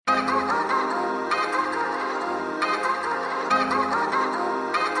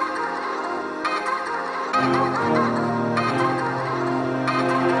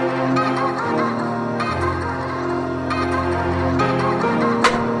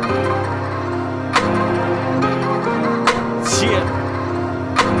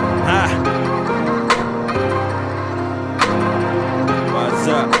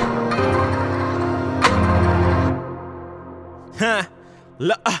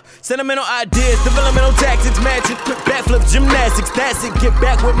Sentimental ideas, developmental tactics, matching backflip gymnastics, that's it. Get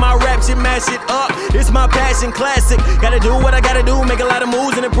back with my rap shit, mash it up. It's my passion, classic. Gotta do what I gotta do, make a lot of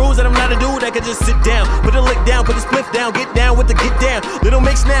moves, and it proves that I'm not a dude that can just sit down. Put the lick down, put the spliff down, get down with the get down. Little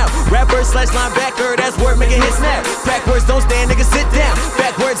mix now, rapper slash linebacker, that's word, make a hit snap. Backwards don't stand, nigga, sit down.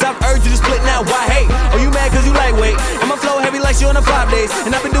 Backwards, I've urged you to split now. Why hate? Oh, you mad cause you lightweight? And my flow heavy like you on the 5 days.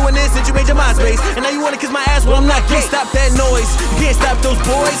 And I've been doing this since you made your MySpace. And now you wanna kiss my ass, well I'm not gay. Stop that noise, you can't stop those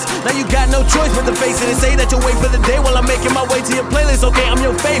boys. Now you got no choice but to face it and say that you'll wait for the day while I'm making my way to your playlist. Okay, I'm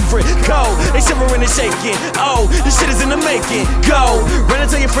your favorite. Go, they shivering and shaking. Oh, this shit is in the making. Go, run and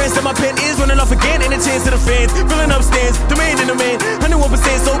tell your friends that my pen is running off again. And a chance to the fans, filling up stands, demanding the man.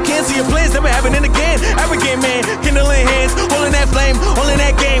 101% so cancel your plans, never happening again. Arrogant man, kindling hands, holding that flame, holding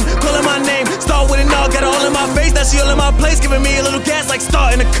that game, calling my name. Start with it all, got it all in my face. Now she all in my place, giving me a little gas like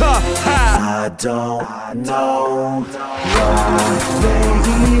starting a car. Ha. I don't know why they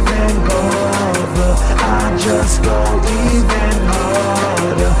even bother. I just go even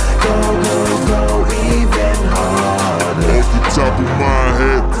harder. Go even harder. Off the top of my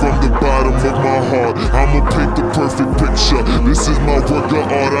head, from the bottom of my heart, I'ma paint the perfect picture. This is my work of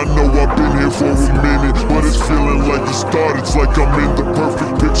art. I know I've been here for a minute, but it's feeling like the start. It's like I'm in the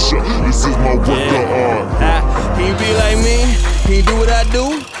perfect picture. This is my work of art. Can you be like me? Can you do what I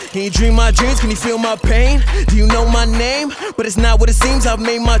do? Can you dream my dreams? Can you feel my pain? Do you know my name? But it's not what it seems, I've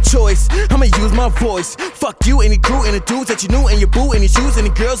made my choice. I'ma use my voice. Fuck you, any crew, any dudes that you knew, and your boo, any shoes, any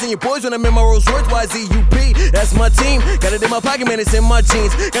girls, and your boys. When I'm in my Rolls Royce, YZUP, that's my team. Got it in my pocket, man, it's in my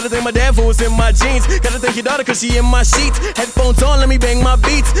jeans. Gotta thank my dad for what's in my jeans. Gotta thank your daughter, cause she in my sheets. Headphones on, let me bang my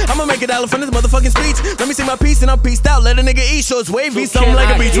beats. I'ma make $1 from this motherfucking speech. Let me say my piece and I'm peaced out. Let a nigga eat, shorts wavy, So something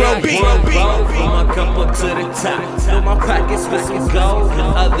like a beach ReL.B. Fill my cup up to the top. Fill my pockets with some gold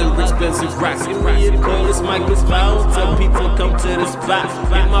and other expensive rocks. Give me a call, it's microphone. Tell people come to the spot.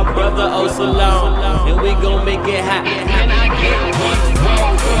 Get my brother oh so long, and we gon' make it hot. And I get one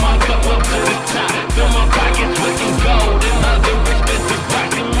roll. Fill my cup up to the top. Fill my pockets with some gold and other expensive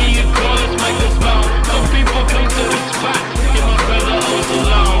rocks. Give me a call, it's microphone. Tell people come to the spot. Get my brother oh so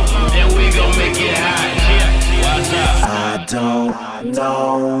long, and we gon' make it hot. Yeah, what's up? I don't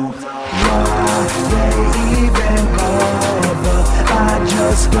know why they even bother. I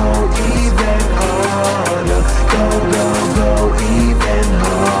just go even harder. Go even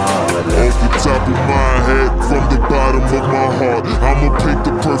harder. Off the top of my head, from the bottom of my heart, I'ma paint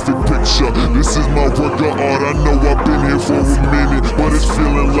the perfect picture. This is my work of art. I know I've been here for a minute, but it's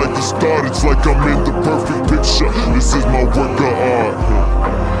feeling like the start. It's like I'm in the perfect